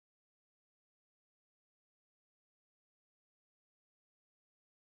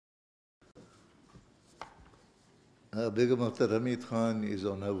Begum Akhter Hameed Khan is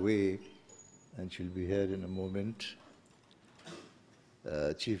on her way and she'll be here in a moment.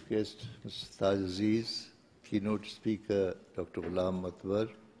 Chief guest, Mr. Taj Aziz, keynote speaker, Dr. Ghulam Matwar,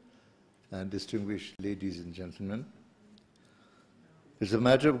 and distinguished ladies and gentlemen. It's a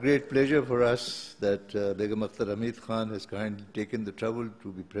matter of great pleasure for us that Begum Akhter Hameed Khan has kindly taken the trouble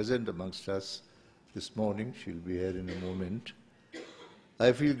to be present amongst us this morning. She'll be here in a moment.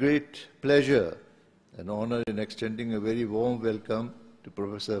 I feel great pleasure and honor in extending a very warm welcome to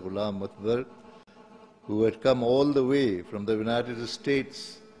Professor Ghulam Matwar, who had come all the way from the United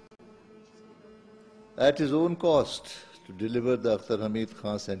States at his own cost to deliver the Akhter Hameed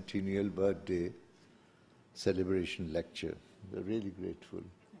Khan Centennial birthday celebration lecture. We're really grateful.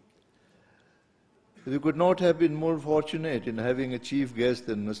 We could not have been more fortunate in having a chief guest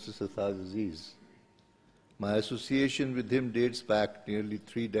than Mr. Taj Aziz. My association with him dates back nearly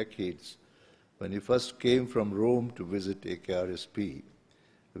 3 decades, when he first came from Rome to visit AKRSP,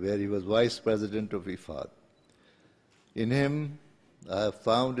 where he was vice president of IFAD. In him, I have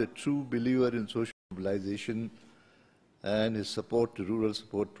found a true believer in social mobilization, and his support to rural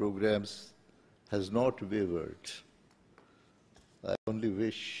support programs has not wavered. I only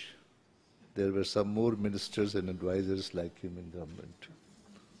wish there were some more ministers and advisors like him in government.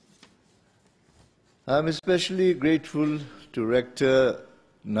 I am especially grateful to Rector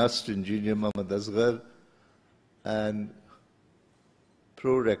NUST Engineer Muhammad Asghar and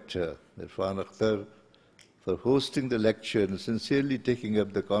Pro-Rector Irfan Akhtar for hosting the lecture and sincerely taking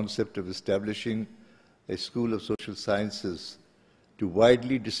up the concept of establishing a School of Social Sciences to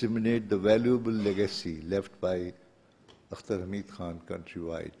widely disseminate the valuable legacy left by Akhtar Hameed Khan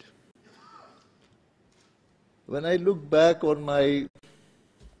countrywide. When I look back on my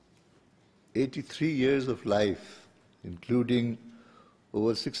 83 years of life, including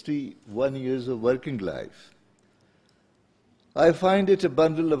over 61 years of working life, I find it a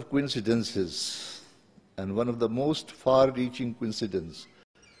bundle of coincidences, and one of the most far-reaching coincidences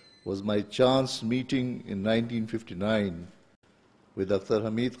was my chance meeting in 1959 with Akhtar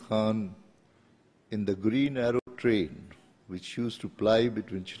Hameed Khan in the Green Arrow train, which used to ply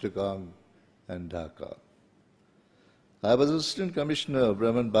between Chittagong and Dhaka. I was Assistant Commissioner of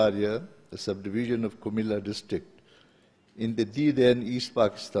Ramon, a subdivision of Kumilla district in the then East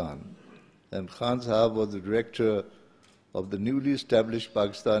Pakistan, and Khan Sahab was the director of the newly established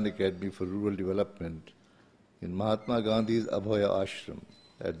Pakistan Academy for Rural Development in Mahatma Gandhi's Abhoya Ashram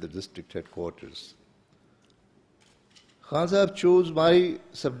at the district headquarters. Khan Sahab chose my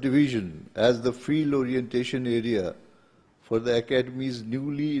subdivision as the field orientation area for the Academy's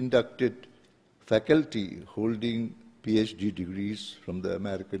newly inducted faculty holding PhD degrees from the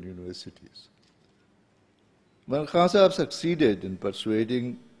American universities. When Khan Sahab succeeded in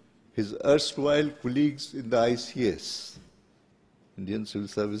persuading his erstwhile colleagues in the ICS, Indian Civil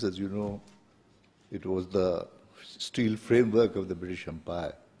Service, as you know, it was the steel framework of the British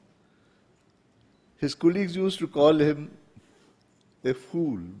Empire. His colleagues used to call him a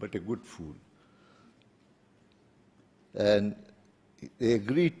fool, but a good fool. And they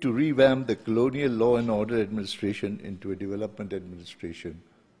agreed to revamp the colonial law and order administration into a development administration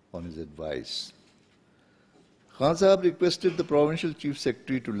on his advice. Khan Sahab requested the provincial chief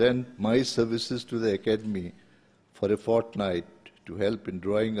secretary to lend my services to the academy for a fortnight to help in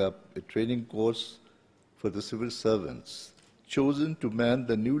drawing up a training course for the civil servants chosen to man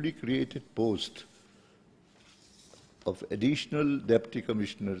the newly created post of additional deputy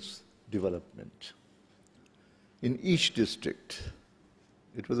commissioners development in each district.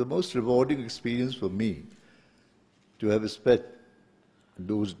 It was a most rewarding experience for me to have spent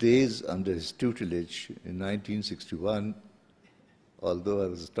those days under his tutelage in 1961, although I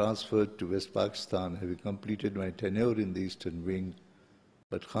was transferred to West Pakistan, having completed my tenure in the Eastern Wing,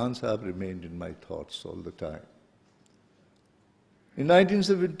 but Khan Sahab remained in my thoughts all the time. In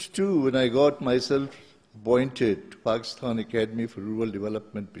 1972, when I got myself appointed to Pakistan Academy for Rural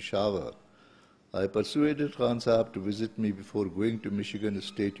Development, Peshawar, I persuaded Khan Sahab to visit me before going to Michigan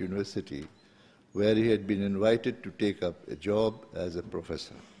State University, where he had been invited to take up a job as a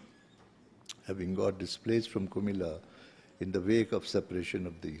professor, having got displaced from Kumilla in the wake of separation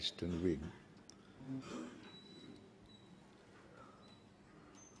of the Eastern Wing.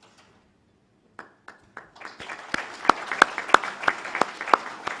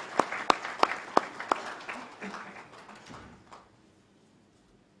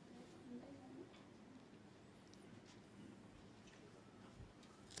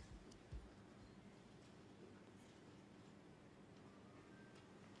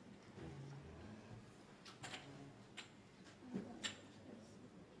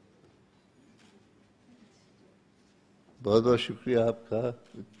 बहुत बहुत शुक्रिया आपका,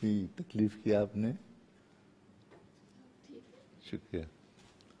 इतनी तकलीफ की आपने, शुक्रिया.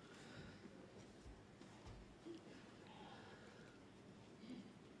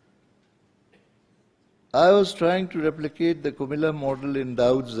 I was trying to replicate the Kumila model in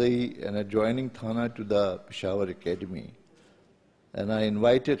Daudzai, an adjoining Thana to the Peshawar Academy, and I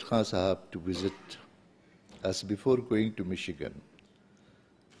invited Khan Sahab to visit us before going to Michigan.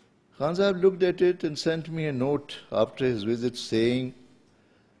 Khan Sahab looked at it and sent me a note after his visit saying,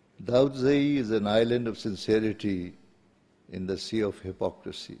 Daudzai is an island of sincerity in the sea of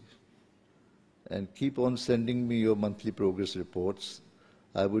hypocrisy, and keep on sending me your monthly progress reports.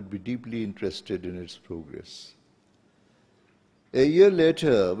 I would be deeply interested in its progress. A year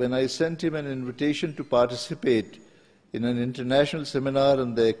later, when I sent him an invitation to participate in an international seminar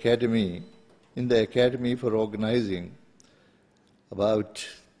in the academy for organizing about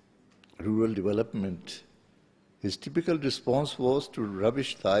rural development, his typical response was to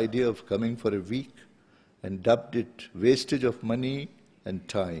rubbish the idea of coming for a week and dubbed it wastage of money and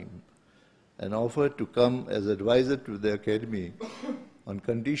time, and offered to come as advisor to the academy on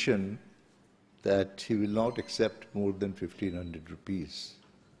condition that he will not accept more than 1,500 rupees.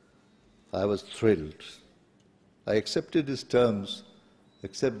 I was thrilled. I accepted his terms,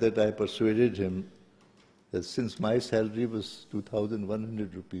 except that I persuaded him that since my salary was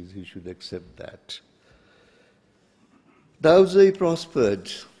 2,100 rupees, he should accept that. Daudzai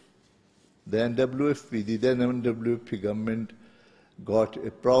prospered. The NWFP, the then NWFP government, got a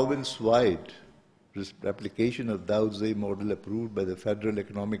province-wide replication of Daudzai model approved by the Federal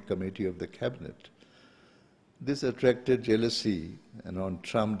Economic Committee of the Cabinet. This attracted jealousy and on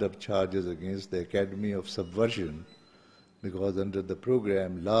trumped-up charges against the Academy of Subversion, because under the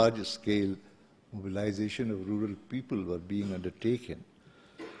program, large-scale mobilization of rural people were being undertaken.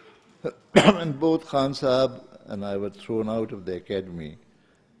 And both Khan Sahab and I were thrown out of the academy,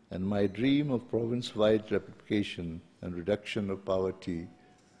 and my dream of province-wide replication and reduction of poverty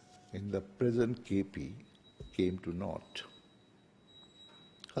in the present KP came to naught.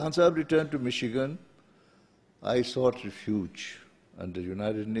 Khan Sahab returned to Michigan. I sought refuge under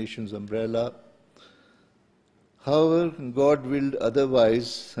United Nations umbrella. However, God willed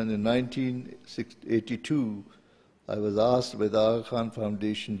otherwise, and in 1982, I was asked by the Aga Khan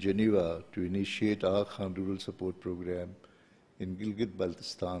Foundation, Geneva, to initiate Aga Khan Rural Support Program in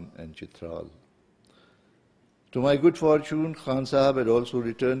Gilgit-Baltistan and Chitral. To my good fortune, Khan Sahab had also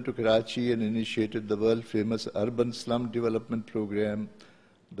returned to Karachi and initiated the world-famous urban slum development program,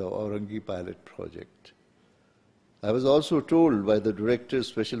 the Orangi Pilot Project. I was also told by the Director of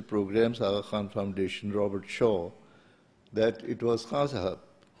Special Programs, Aga Khan Foundation, Robert Shaw, that it was Khan Sahab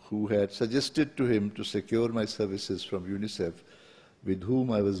who had suggested to him to secure my services from UNICEF, with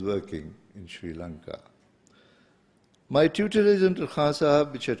whom I was working in Sri Lanka. My tutelage under Khan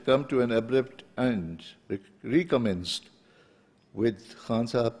Sahab, which had come to an abrupt end, recommenced with Khan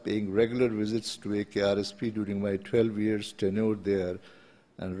Sahab paying regular visits to AKRSP during my 12 years tenure there,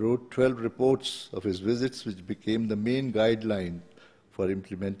 and wrote 12 reports of his visits, which became the main guideline for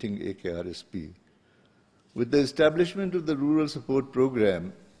implementing AKRSP. With the establishment of the Rural Support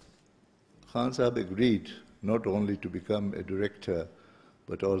Program, Khan Sahab agreed not only to become a director,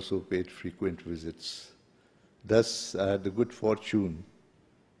 but also paid frequent visits. Thus, I had the good fortune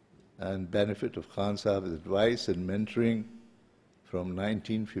and benefit of Khan Sahab's advice and mentoring from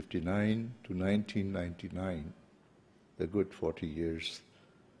 1959 to 1999, the good 40 years.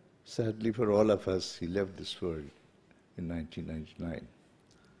 Sadly for all of us, he left this world in 1999.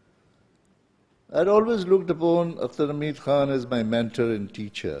 I had always looked upon Akhter Hameed Khan as my mentor and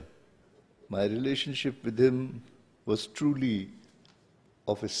teacher. My relationship with him was truly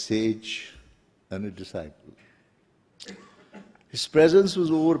of a sage and a disciple. His presence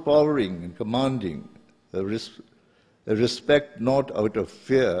was overpowering and commanding, a respect not out of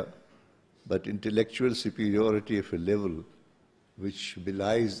fear, but intellectual superiority of a level which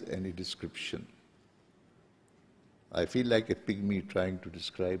belies any description. I feel like a pygmy trying to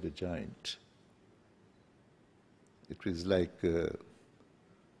describe a giant. It was like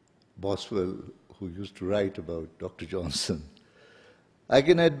Boswell, who used to write about Dr. Johnson. I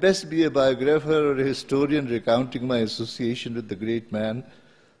can at best be a biographer or a historian recounting my association with the great man,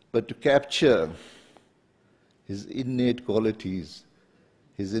 but to capture his innate qualities,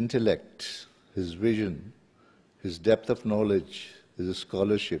 his intellect, his vision, his depth of knowledge, his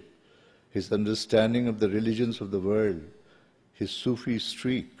scholarship, his understanding of the religions of the world, his Sufi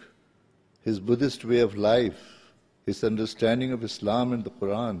streak, his Buddhist way of life, his understanding of Islam and the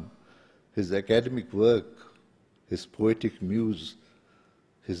Quran, his academic work, his poetic muse,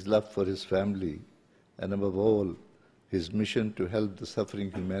 his love for his family, and above all, his mission to help the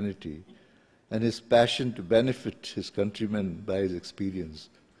suffering humanity, and his passion to benefit his countrymen by his experience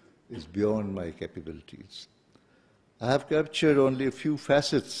is beyond my capabilities. I have captured only a few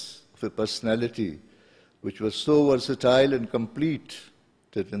facets of a personality which was so versatile and complete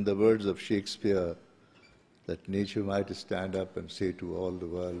that, in the words of Shakespeare, that nature might stand up and say to all the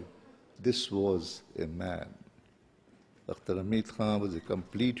world, "This was a man." Akhter Hameed Khan was a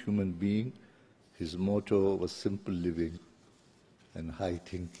complete human being. His motto was simple living and high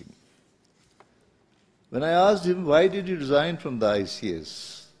thinking. When I asked him why did he resign from the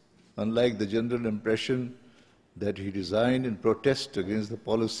ICS, unlike the general impression that he resigned in protest against the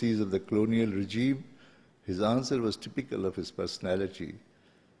policies of the colonial regime, his answer was typical of his personality.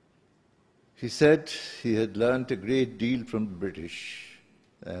 He said he had learnt a great deal from the British,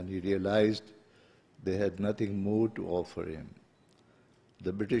 and he realized they had nothing more to offer him.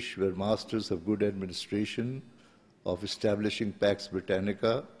 The British were masters of good administration, of establishing Pax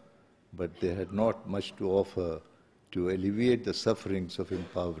Britannica, but they had not much to offer to alleviate the sufferings of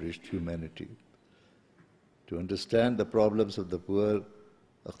impoverished humanity. To understand the problems of the poor,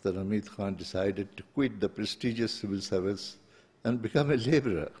 Akhter Hameed Khan decided to quit the prestigious civil service and become a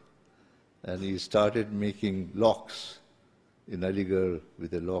laborer. And he started making locks in Aligarh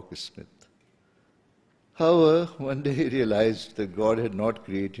with a locksmith. However, one day he realized that God had not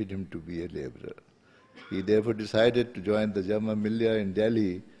created him to be a laborer. He therefore decided to join the Jama Millia in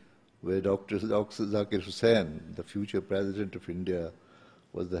Delhi, where Dr. Zakir Hussain, the future President of India,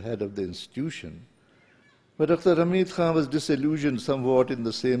 was the head of the institution. But Akhter Hameed Khan was disillusioned somewhat in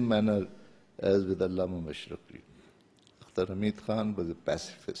the same manner as with Allama Mashriqi. Akhter Hameed Khan was a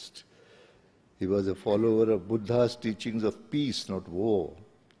pacifist. He was a follower of Buddha's teachings of peace, not war.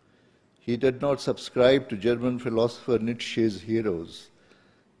 He did not subscribe to German philosopher Nietzsche's heroes.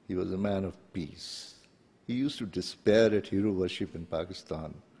 He was a man of peace. He used to despair at hero worship in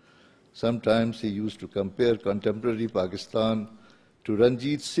Pakistan. Sometimes he used to compare contemporary Pakistan to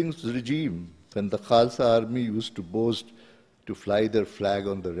Ranjit Singh's regime when the Khalsa army used to boast to fly their flag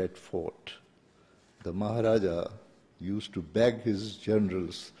on the Red Fort. The Maharaja used to beg his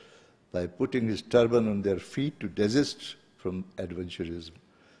generals by putting his turban on their feet to desist from adventurism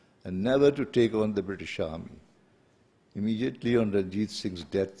and never to take on the British army. Immediately on Ranjit Singh's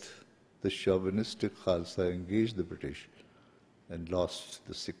death, the chauvinistic Khalsa engaged the British and lost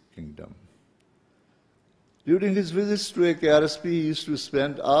the Sikh kingdom. During his visits to a KRSP, he used to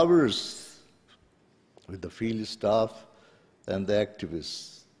spend hours with the field staff and the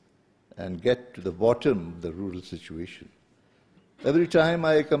activists and get to the bottom of the rural situation. Every time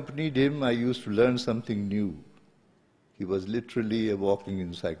I accompanied him, I used to learn something new. He was literally a walking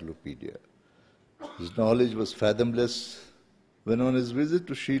encyclopedia. His knowledge was fathomless. When on his visit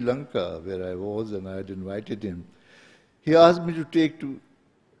to Sri Lanka, where I was and I had invited him, he asked me to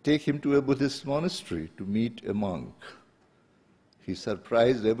take him to a Buddhist monastery to meet a monk. He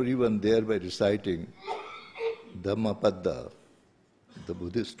surprised everyone there by reciting Dhammapada, the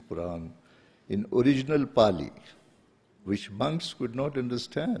Buddhist Quran, in original Pali, which monks could not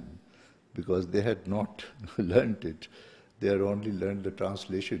understand because they had not learnt it. They had only learned the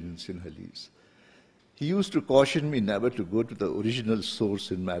translation in Sinhalese. He used to caution me never to go to the original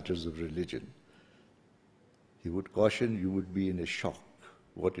source in matters of religion. He would caution you would be in a shock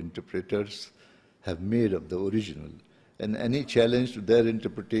what interpreters have made of the original, and any challenge to their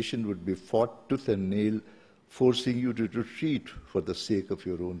interpretation would be fought tooth and nail, forcing you to retreat for the sake of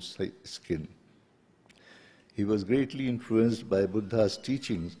your own skin. He was greatly influenced by Buddha's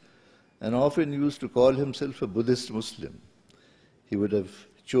teachings and often used to call himself a Buddhist Muslim. He would have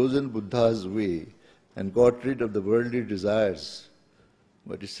chosen Buddha's way and got rid of the worldly desires.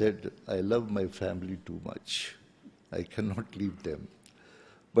 But he said, "I love my family too much. I cannot leave them."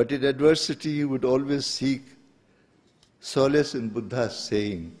 But in adversity, he would always seek solace in Buddha's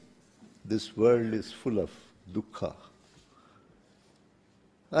saying, "This world is full of dukkha."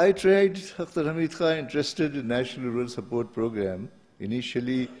 I tried Akhter Hameed Khan interested in National Rural Support Program.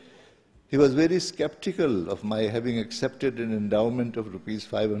 Initially, he was very skeptical of my having accepted an endowment of rupees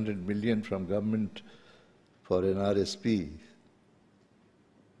 500 million from government for an RSP,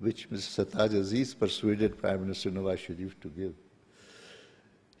 which Mr. Sartaj Aziz persuaded Prime Minister Nawaz Sharif to give.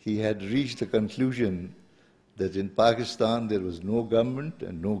 He had reached the conclusion that in Pakistan there was no government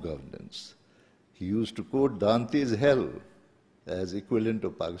and no governance. He used to quote Dante's Hell as equivalent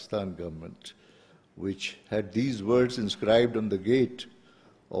of Pakistan government, which had these words inscribed on the gate,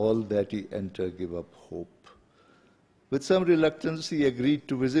 "All that ye enter, give up hope." With some reluctance, he agreed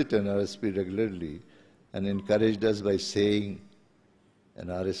to visit an RSP regularly and encouraged us by saying,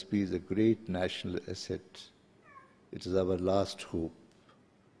 "An RSP is a great national asset. it is our last hope.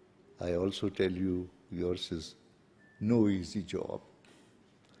 I also tell you, yours is no easy job.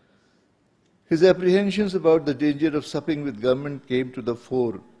 His apprehensions about the danger of supping with government came to the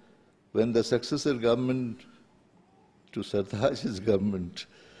fore when the successor government to Sartaj's government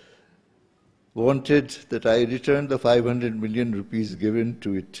wanted that I return the 500 million rupees given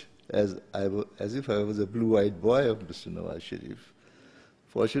to it as if I was a blue-eyed boy of Mr. Nawaz Sharif.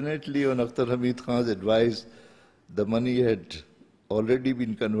 Fortunately, on Akhter Hameed Khan's advice, the money had already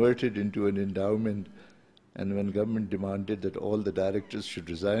been converted into an endowment, and when government demanded that all the directors should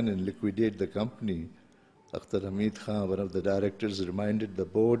resign and liquidate the company, Akhter Hameed Khan, one of the directors, reminded the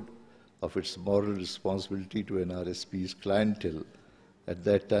board of its moral responsibility to NRSP's clientele. At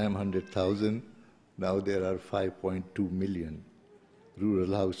that time, 100,000. Now there are 5.2 million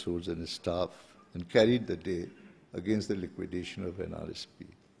rural households and staff, and carried the day against the liquidation of NRSP.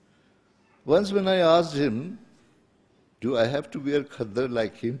 Once when I asked him, do I have to wear khadr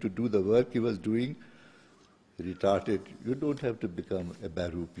like him to do the work he was doing? He retorted, you don't have to become a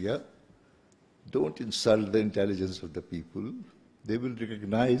Barupia. Don't insult the intelligence of the people. They will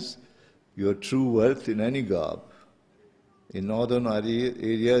recognize your true worth in any garb. In northern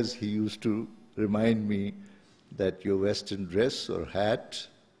areas, he used to remind me that your western dress or hat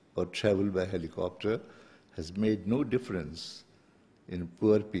or travel by helicopter has made no difference in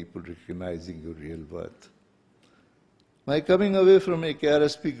poor people recognizing your real worth. My coming away from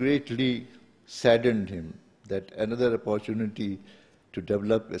KRSP greatly saddened him that another opportunity to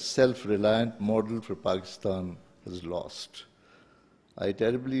develop a self-reliant model for Pakistan was lost. I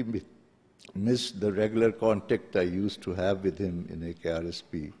terribly missed the regular contact I used to have with him in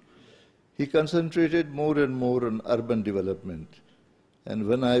KRSP. He concentrated more and more on urban development, and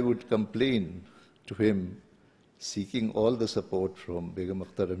when I would complain to him, seeking all the support from Begum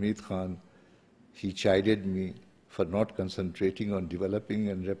Akhter Hameed Khan, he chided me for not concentrating on developing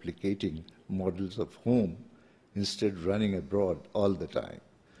and replicating models of home, instead running abroad all the time.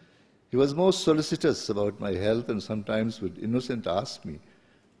 He was most solicitous about my health and sometimes would innocent ask me,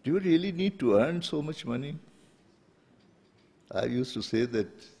 do you really need to earn so much money? I used to say that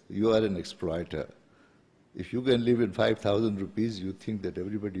you are an exploiter. If you can live in 5,000 rupees, you think that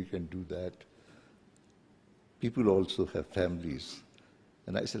everybody can do that. People also have families.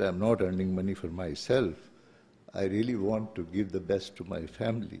 And I said, I'm not earning money for myself. I really want to give the best to my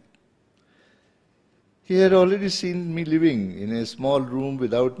family. He had already seen me living in a small room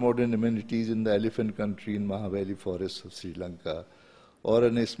without modern amenities in the elephant country in Mahavali forests of Sri Lanka, or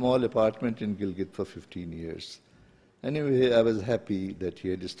in a small apartment in Gilgit for 15 years. Anyway, I was happy that he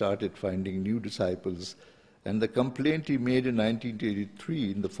had started finding new disciples, and the complaint he made in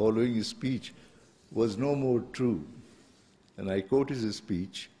 1983 in the following speech was no more true. And I quote his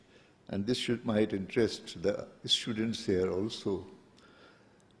speech, and this might interest the students here also.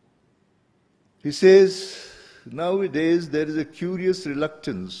 He says, nowadays there is a curious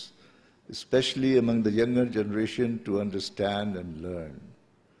reluctance, especially among the younger generation, to understand and learn.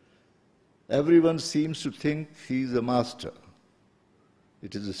 Everyone seems to think he is a master.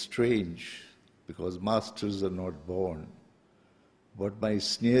 It is strange, because masters are not born. What my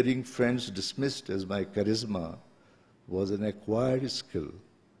sneering friends dismissed as my charisma was an acquired skill,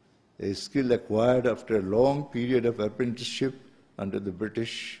 a skill acquired after a long period of apprenticeship under the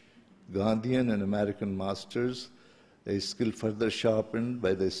British, Gandhian and American masters, a skill further sharpened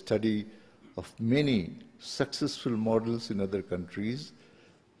by the study of many successful models in other countries,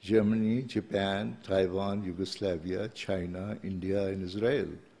 Germany, Japan, Taiwan, Yugoslavia, China, India, and Israel.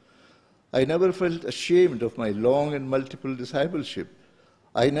 I never felt ashamed of my long and multiple discipleship.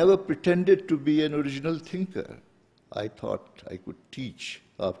 I never pretended to be an original thinker. I thought I could teach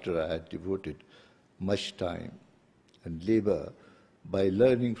after I had devoted much time and labor by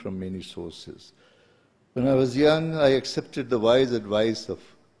learning from many sources. When I was young, I accepted the wise advice of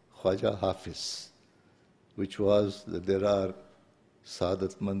Khwaja Hafiz, which was that there are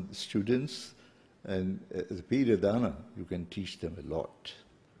Sadatmand students, and as a Piradana, you can teach them a lot.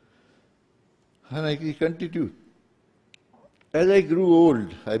 And I continued. As I grew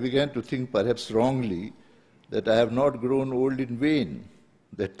old, I began to think, perhaps wrongly, that I have not grown old in vain,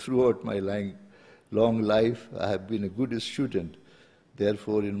 that throughout my long life I have been a good student.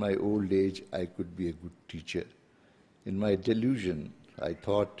 Therefore, in my old age, I could be a good teacher. In my delusion, I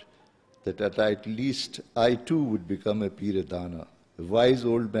thought that at least I too would become a Piradana, a wise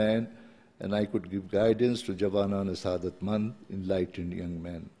old man, and I could give guidance to Javanan Sadatmand, enlightened young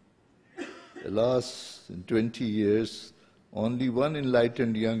men. Alas, in 20 years, only one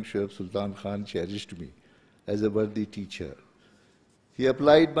enlightened young Shoaib Sultan Khan cherished me as a worthy teacher. He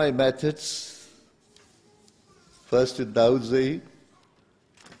applied my methods First in Daudzai,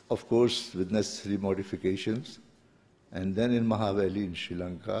 of course, with necessary modifications, and then in Mahaveli in Sri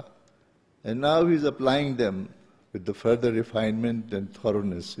Lanka. And now he's applying them with the further refinement and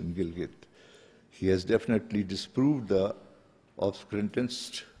thoroughness in Gilgit. He has definitely disproved the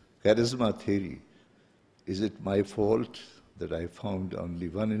obscurantist charisma theory. Is it my fault that I found only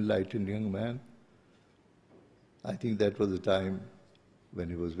one enlightened young man? I think that was a time when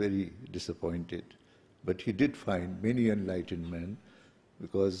he was very disappointed. But he did find many enlightened men,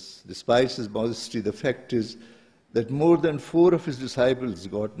 because despite his modesty, the fact is that more than 4 of his disciples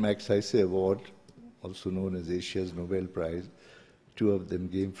got Magsaysay Award, also known as Asia's Nobel Prize. 2 of them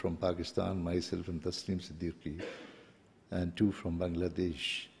came from Pakistan, myself and Tasneem Siddiqui, and 2 from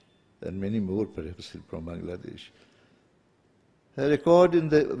Bangladesh, and many more perhaps from Bangladesh. A record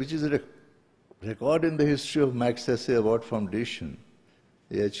which is a record in the history of Magsaysay Award Foundation.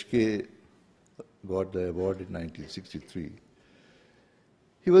 AHK got the award in 1963.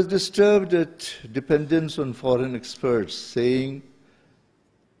 He was disturbed at dependence on foreign experts, saying,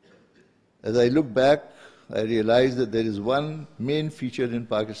 as I look back, I realize that there is one main feature in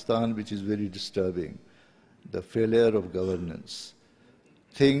Pakistan which is very disturbing: the failure of governance.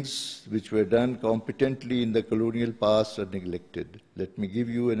 Things which were done competently in the colonial past are neglected. Let me give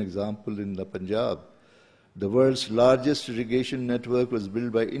you an example in the Punjab. The world's largest irrigation network was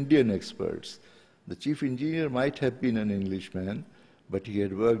built by Indian experts. The chief engineer might have been an Englishman, but he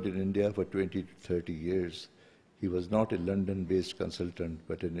had worked in India for 20 to 30 years. He was not a London-based consultant,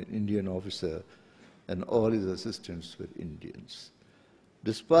 but an Indian officer, and all his assistants were Indians.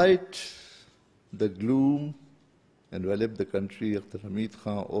 Despite the gloom enveloped the country, Akhter Hameed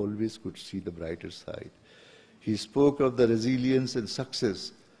Khan always could see the brighter side. He spoke of the resilience and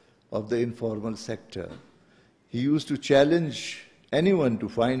success of the informal sector. He used to challenge anyone to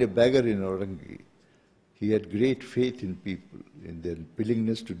find a beggar in Orangi. He had great faith in people, in their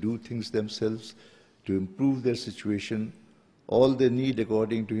willingness to do things themselves, to improve their situation. All they need,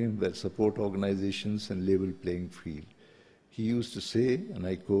 according to him, were support organizations and level playing field. He used to say, and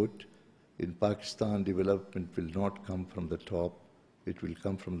I quote, "In Pakistan, development will not come from the top, it will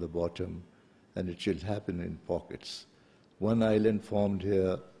come from the bottom, and it shall happen in pockets. One island formed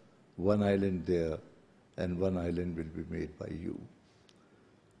here, one island there, and one island will be made by you."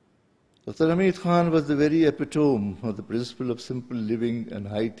 Akhter Hameed Khan was the very epitome of the principle of simple living and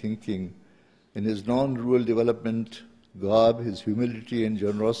high thinking. In his non-rural development garb, his humility and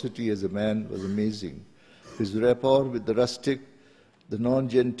generosity as a man was amazing. His rapport with the rustic, the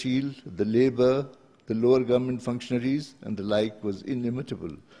non-genteel, the labor, the lower government functionaries, and the like was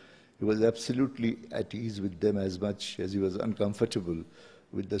inimitable. He was absolutely at ease with them as much as he was uncomfortable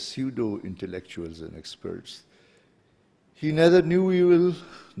with the pseudo-intellectuals and experts. He neither knew evil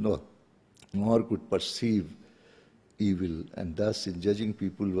nor could perceive evil, and thus in judging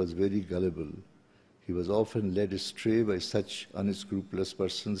people was very gullible. He was often led astray by such unscrupulous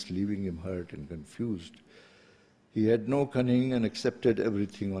persons, leaving him hurt and confused. He had no cunning and accepted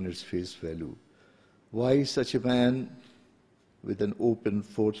everything on its face value. Why such a man, with an open,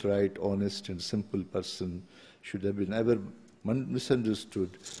 forthright, honest and simple person, should have been ever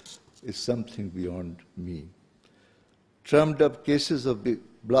misunderstood is something beyond me. Trumped up cases of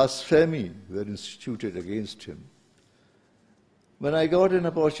blasphemy were instituted against him. When I got an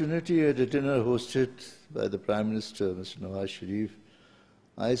opportunity at a dinner hosted by the Prime Minister, Mr. Nawaz Sharif,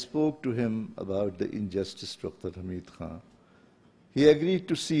 I spoke to him about the injustice to Akhter Hameed Khan. He agreed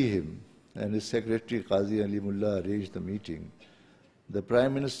to see him, and his secretary Qazi Ali Mullah arranged the meeting. The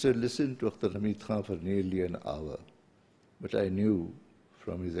Prime Minister listened to Akhter Hameed Khan for nearly an hour, but I knew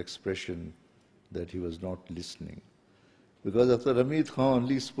from his expression that he was not listening, because Akhter Hameed Khan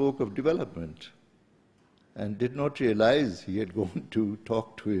only spoke of development and did not realize he had gone to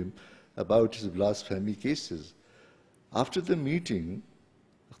talk to him about his blasphemy cases. After the meeting,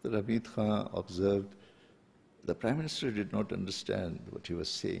 Akhter Hameed Khan observed the Prime Minister did not understand what he was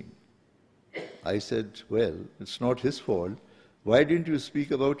saying. I said, "Well, it's not his fault. Why didn't you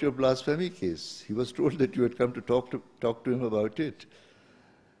speak about your blasphemy case? He was told that you had come to talk to him about it."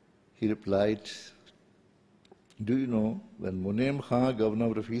 He replied, "Do you know, when Munaim Khan,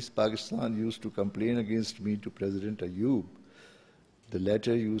 governor of East Pakistan, used to complain against me to President Ayub, the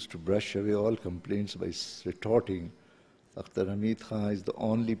latter used to brush away all complaints by retorting, 'Akhter Hameed Khan is the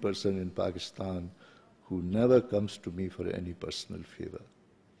only person in Pakistan who never comes to me for any personal favor.'"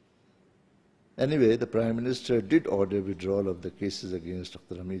 Anyway, the Prime Minister did order withdrawal of the cases against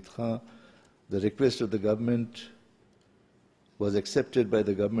Akhter Hameed Khan. The request of the government was accepted by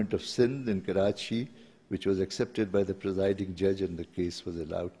the government of Sindh in Karachi, which was accepted by the presiding judge, and the case was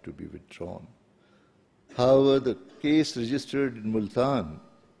allowed to be withdrawn. However, the case registered in Multan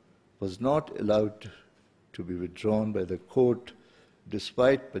was not allowed to be withdrawn by the court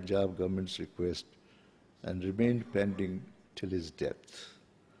despite Punjab government's request and remained pending till his death.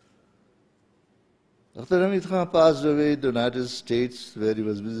 Akhter Hameed Khan passed away in the United States where he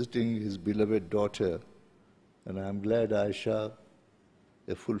was visiting his beloved daughter, and I am glad Aisha,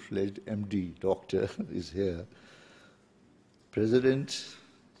 a full-fledged MD doctor, is here. President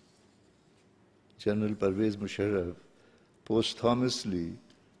General Pervez Musharraf posthumously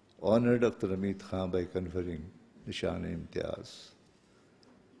honored Akhter Hameed Khan by conferring Sitara-i-Imtiaz.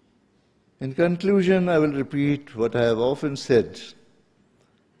 In conclusion, I will repeat what I have often said.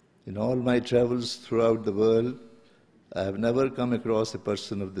 In all my travels throughout the world, I have never come across a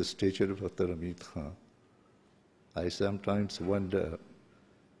person of the stature of Akhter Hameed Khan. I sometimes wonder,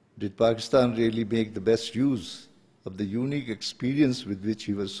 did Pakistan really make the best use of the unique experience with which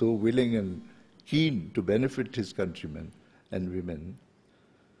he was so willing and keen to benefit his countrymen and women?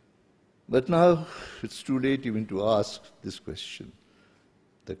 But now it's too late even to ask this question.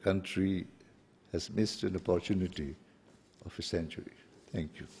 The country has missed an opportunity of a century.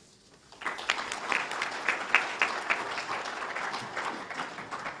 Thank you.